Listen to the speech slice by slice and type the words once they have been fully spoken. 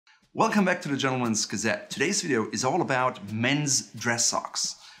Welcome back to the Gentleman's Gazette. Today's video is all about men's dress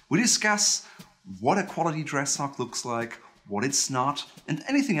socks. We discuss what a quality dress sock looks like, what it's not, and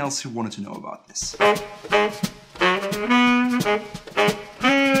anything else you wanted to know about this.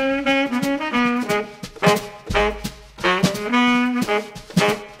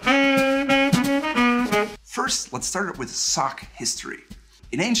 First, let's start with sock history.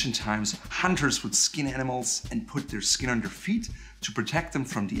 In ancient times, hunters would skin animals and put their skin on their feet to protect them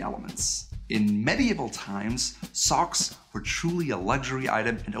from the elements. In medieval times, socks were truly a luxury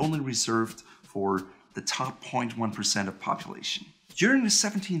item and only reserved for the top 0.1% of population. During the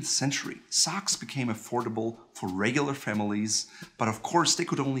 17th century, socks became affordable for regular families, but of course they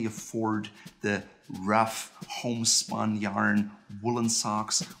could only afford the rough homespun yarn woolen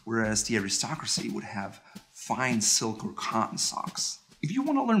socks, whereas the aristocracy would have fine silk or cotton socks. If you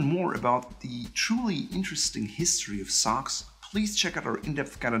want to learn more about the truly interesting history of socks, please check out our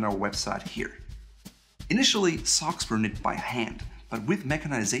in-depth guide on our website here. Initially, socks were knit by hand, but with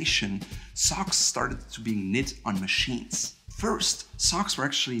mechanization, socks started to be knit on machines. First, socks were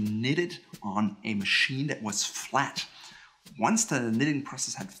actually knitted on a machine that was flat. Once the knitting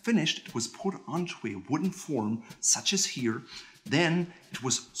process had finished, it was put onto a wooden form, such as here. Then it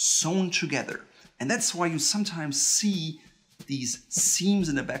was sewn together. And that's why you sometimes see these seams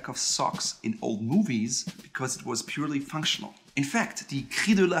in the back of socks in old movies, because it was purely functional. In fact, the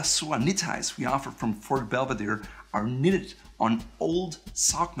cri de la soie knit ties we offer from Fort Belvedere are knitted on old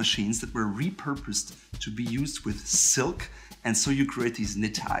sock machines that were repurposed to be used with silk, and so you create these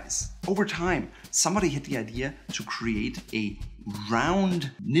knit ties. Over time, somebody had the idea to create a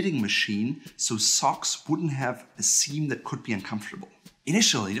round knitting machine so socks wouldn't have a seam that could be uncomfortable.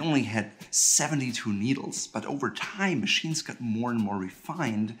 Initially, it only had 72 needles, but over time, machines got more and more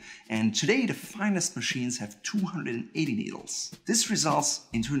refined, and today the finest machines have 280 needles. This results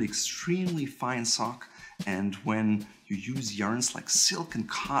into an extremely fine sock, and when you use yarns like silk and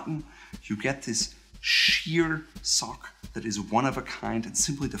cotton, you get this sheer sock that is one of a kind and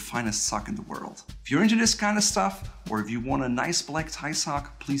simply the finest sock in the world. If you're into this kind of stuff, or if you want a nice black tie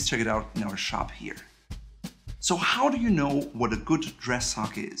sock, please check it out in our shop here. So how do you know what a good dress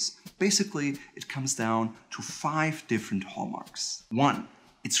sock is? Basically, it comes down to 5 different hallmarks. 1.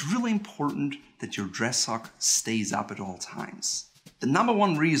 It's really important that your dress sock stays up at all times. The number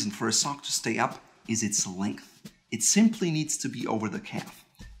one reason for a sock to stay up is its length. It simply needs to be over the calf.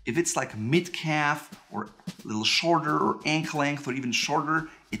 If it's like mid-calf or a little shorter or ankle length or even shorter,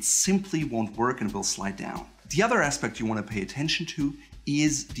 it simply won't work and will slide down. The other aspect you want to pay attention to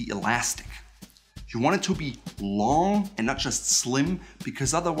is the elastic. You want it to be long and not just slim,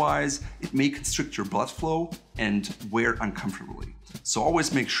 because otherwise it may constrict your blood flow and wear uncomfortably. So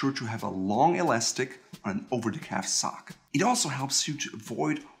always make sure to have a long elastic on an over-the-calf sock. It also helps you to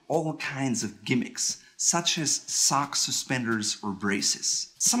avoid all kinds of gimmicks, such as sock suspenders or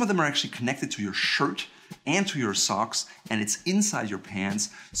braces. Some of them are actually connected to your shirt and to your socks, and it's inside your pants,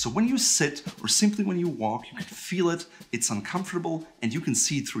 so when you sit or simply when you walk, you can feel it, it's uncomfortable, and you can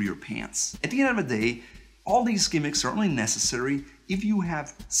see through your pants. At the end of the day, all these gimmicks are only necessary if you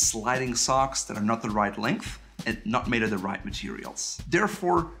have sliding socks that are not the right length and not made of the right materials.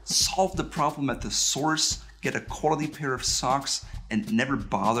 Therefore, solve the problem at the source, get a quality pair of socks, and never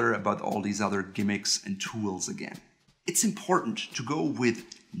bother about all these other gimmicks and tools again. It's important to go with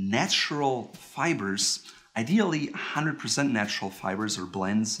natural fibers, ideally 100% natural fibers or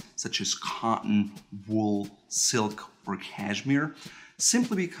blends such as cotton, wool, silk, or cashmere,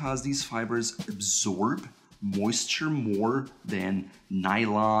 simply because these fibers absorb moisture more than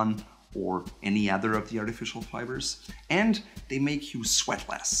nylon or any other of the artificial fibers, and they make you sweat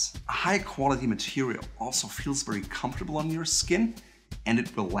less. A high quality material also feels very comfortable on your skin, and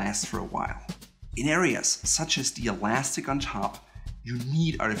it will last for a while. In areas such as the elastic on top, you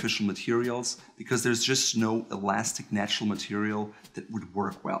need artificial materials because there's just no elastic natural material that would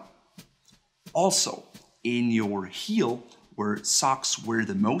work well. Also, in your heel, where socks wear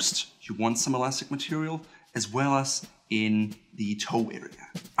the most, you want some elastic material, as well as in the toe area.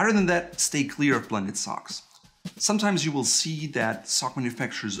 Other than that, stay clear of blended socks. Sometimes you will see that sock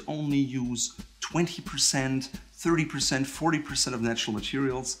manufacturers only use 20%, 30%, 40% of natural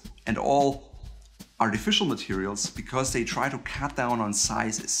materials and all artificial materials because they try to cut down on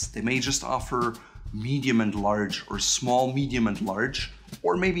sizes. They may just offer medium and large, or small, medium and large,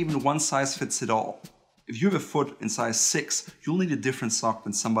 or maybe even one size fits it all. If you have a foot in size 6, you'll need a different sock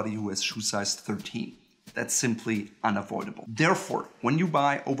than somebody who has shoe size 13. That's simply unavoidable. Therefore, when you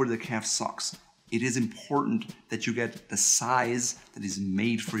buy over-the-calf socks, it is important that you get the size that is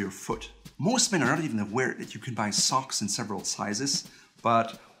made for your foot. Most men are not even aware that you can buy socks in several sizes,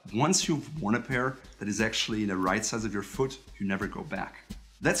 but once you've worn a pair that is actually in the right size of your foot, you never go back.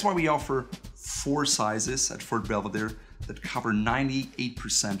 That's why we offer 4 sizes at Fort Belvedere that cover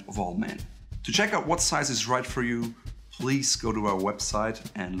 98% of all men. To check out what size is right for you, please go to our website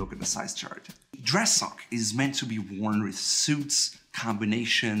and look at the size chart. Dress sock is meant to be worn with suits,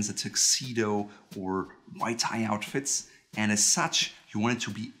 combinations, a tuxedo, or white tie outfits, and as such, you want it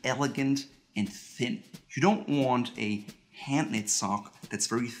to be elegant and thin. You don't want a hand-knit sock that's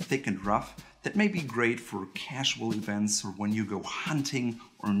very thick and rough. That may be great for casual events or when you go hunting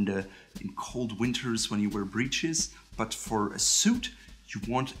or in cold winters when you wear breeches, but for a suit, you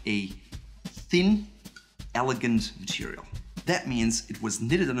want a thin, elegant material. That means it was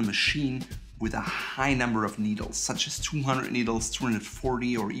knitted on a machine with a high number of needles, such as 200 needles,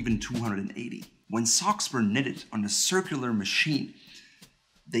 240, or even 280. When socks were knitted on a circular machine,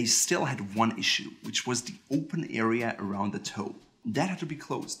 they still had one issue, which was the open area around the toe. That had to be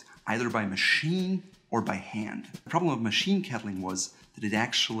closed, either by machine or by hand. The problem of machine kettling was that it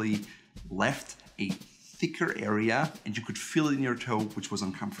actually left a thicker area and you could feel it in your toe, which was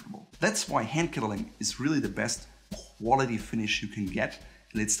uncomfortable. That's why hand kettling is really the best quality finish you can get,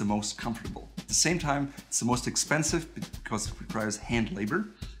 and it's the most comfortable. At the same time, it's the most expensive because it requires hand labor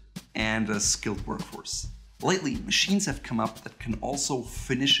and a skilled workforce. Lately, machines have come up that can also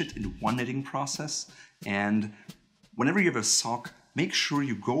finish it in one knitting process, and whenever you have a sock, make sure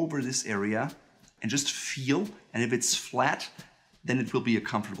you go over this area and just feel, and if it's flat, then it will be a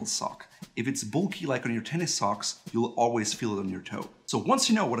comfortable sock. If it's bulky like on your tennis socks, you'll always feel it on your toe. So once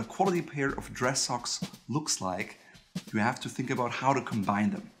you know what a quality pair of dress socks looks like, you have to think about how to combine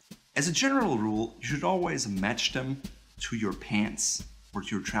them. As a general rule, you should always match them to your pants or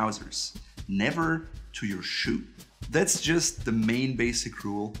to your trousers, never to your shoe. That's just the main basic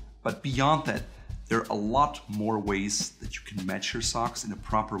rule, but beyond that, there are a lot more ways that you can match your socks in a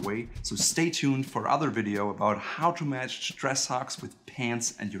proper way, so stay tuned for other video about how to match dress socks with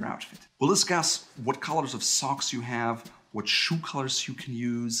pants and your outfit. We'll discuss what colors of socks you have, what shoe colors you can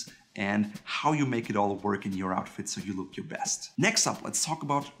use, and how you make it all work in your outfit so you look your best. Next up, let's talk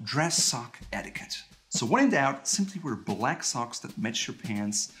about dress sock etiquette. So when in doubt, simply wear black socks that match your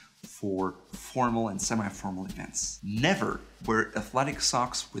pants for formal and semi-formal events. Never wear athletic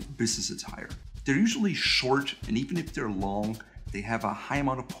socks with business attire. They're usually short, and even if they're long, they have a high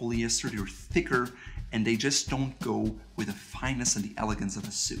amount of polyester, they're thicker, and they just don't go with the fineness and the elegance of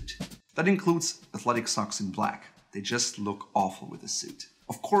a suit. That includes athletic socks in black. They just look awful with a suit.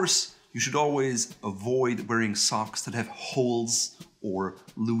 Of course, you should always avoid wearing socks that have holes or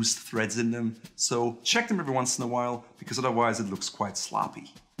loose threads in them, so check them every once in a while, because otherwise it looks quite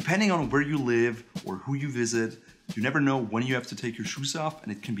sloppy. Depending on where you live or who you visit, you never know when you have to take your shoes off,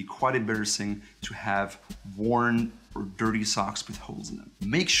 and it can be quite embarrassing to have worn or dirty socks with holes in them.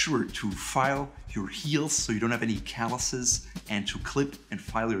 Make sure to file your heels so you don't have any calluses, and to clip and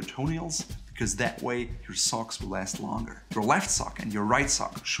file your toenails, because that way your socks will last longer. Your left sock and your right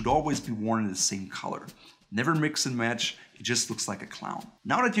sock should always be worn in the same color. Never mix and match, it just looks like a clown.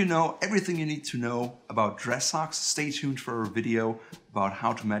 Now that you know everything you need to know about dress socks, stay tuned for our video about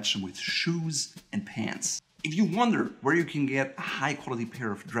how to match them with shoes and pants. If you wonder where you can get a high quality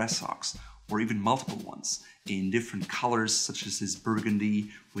pair of dress socks, or even multiple ones, in different colors such as this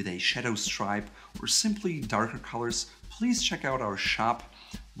burgundy with a shadow stripe, or simply darker colors, please check out our shop,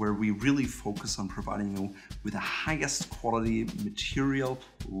 where we really focus on providing you with the highest quality material,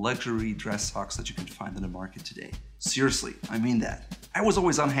 luxury dress socks that you can find in the market today. Seriously, I mean that. I was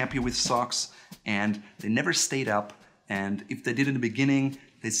always unhappy with socks, and they never stayed up, and if they did in the beginning,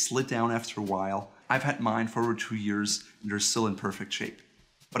 they slid down after a while. I've had mine for over 2 years, and they're still in perfect shape.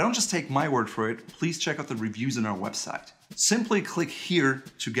 But don't just take my word for it, please check out the reviews on our website. Simply click here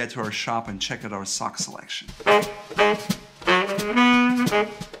to get to our shop and check out our sock selection.